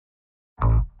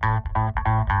Here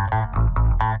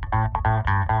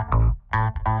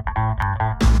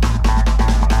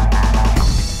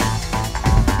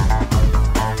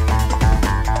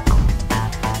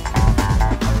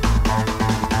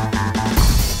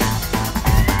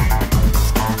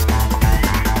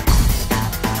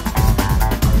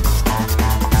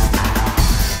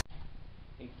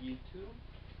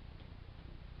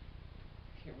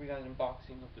we got an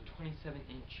unboxing of the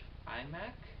 27-inch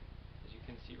iMac, as you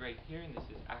can see right here, and this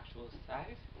is actual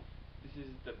size. This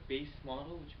is the base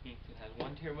model, which means it has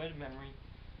 1 terabyte of memory,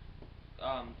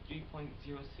 3.06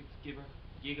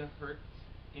 gigahertz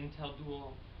Intel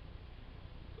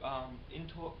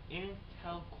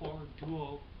Core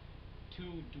Duo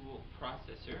 2 dual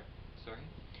processor.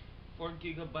 4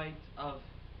 gigabytes of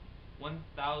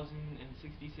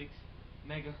 1066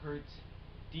 megahertz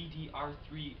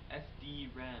DDR3 SD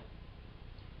RAM,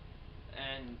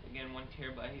 and again 1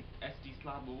 terabyte SD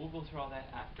slot, but we'll go through all that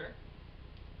after.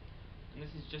 And this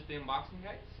is just the unboxing,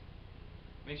 guys.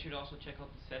 Make sure to also check out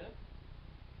the setup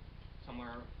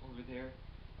somewhere over there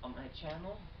on my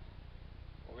channel,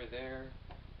 over there,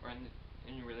 or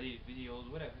in your related videos,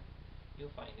 whatever,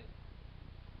 you'll find it.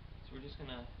 So we're just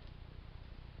gonna,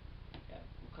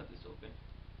 we'll cut this open.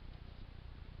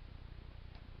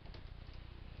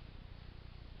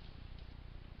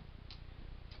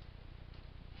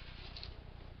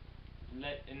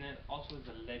 And then also is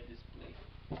a LED display,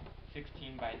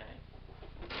 16 by 9.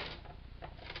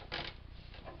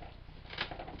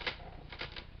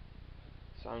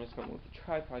 So I'm just going to move the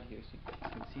tripod here so you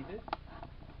can see this.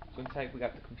 So inside we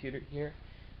got the computer here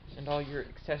and all your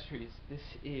accessories. This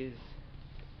is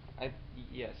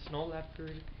Snow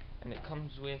Leopard, and it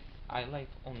comes with iLife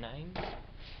 09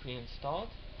 pre-installed.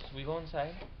 So we go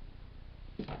inside,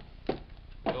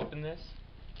 we open this,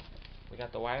 we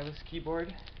got the wireless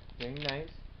keyboard, very nice,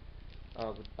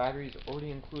 with batteries already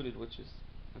included, which is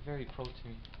very pro to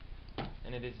me.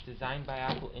 And it is designed by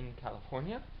Apple in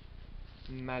California.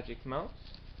 Magic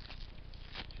mouse,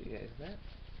 show you guys that.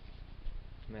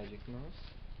 Magic mouse.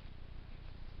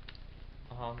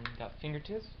 Got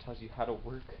fingertips, tells you how to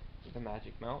work the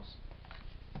magic mouse.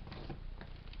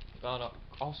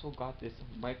 Also got this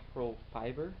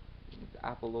microfiber, the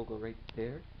Apple logo right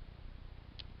there.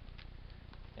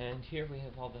 And here we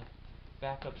have all the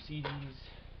backup CDs,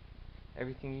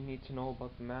 everything you need to know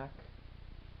about the Mac.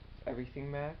 It's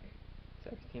everything Mac, it's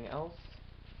everything else.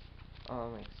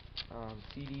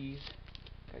 CDs,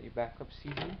 got your backup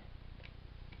CD.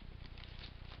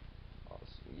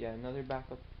 Also, another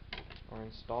backup or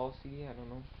install CD, I don't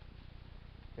know.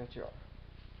 Got your,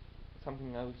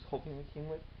 something I was hoping it came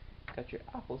with. Got your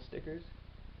Apple stickers.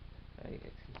 You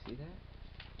guys can see that.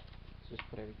 Let's just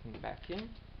put everything back in.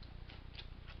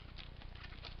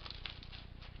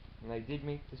 And I did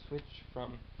make the switch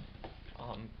from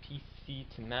PC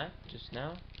to Mac just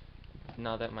now.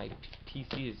 Now that my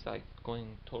PC is like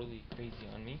going totally crazy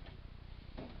on me,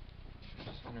 I'm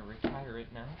just gonna retire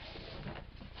it now.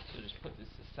 So just put this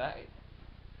aside.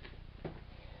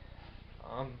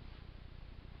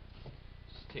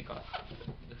 Just take off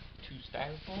the 2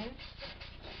 styrofoams.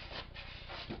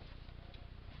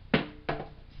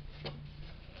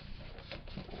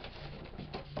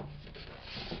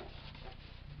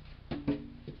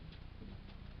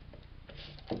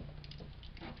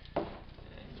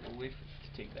 Wait for it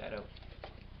to take that out.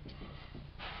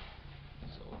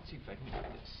 So let's see if I can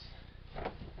get this.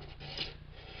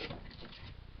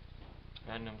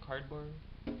 Random cardboard.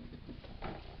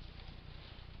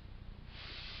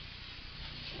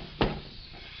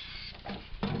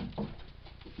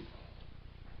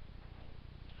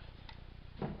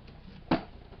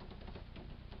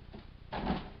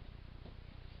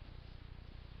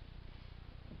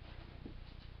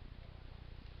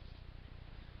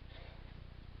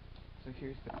 So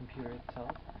here's the computer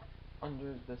itself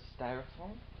under the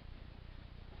styrofoam.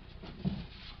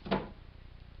 And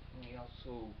we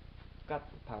also got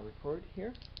the power cord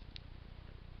here.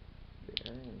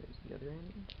 There, and there's the other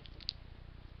end.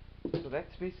 So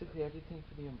that's basically everything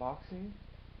for the unboxing.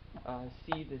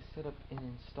 See the setup and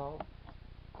install.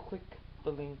 Click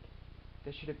the link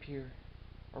that should appear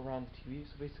around the TV.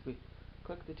 So basically,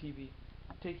 click the TV,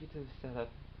 take you to the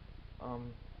setup.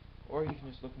 Or you can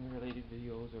just look in the related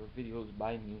videos or videos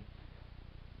by me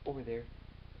over there,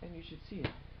 and you should see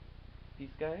it.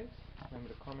 Peace, guys.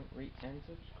 Remember to comment, rate, and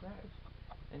subscribe.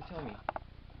 And tell me,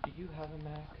 do you have a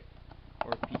Mac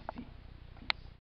or a PC?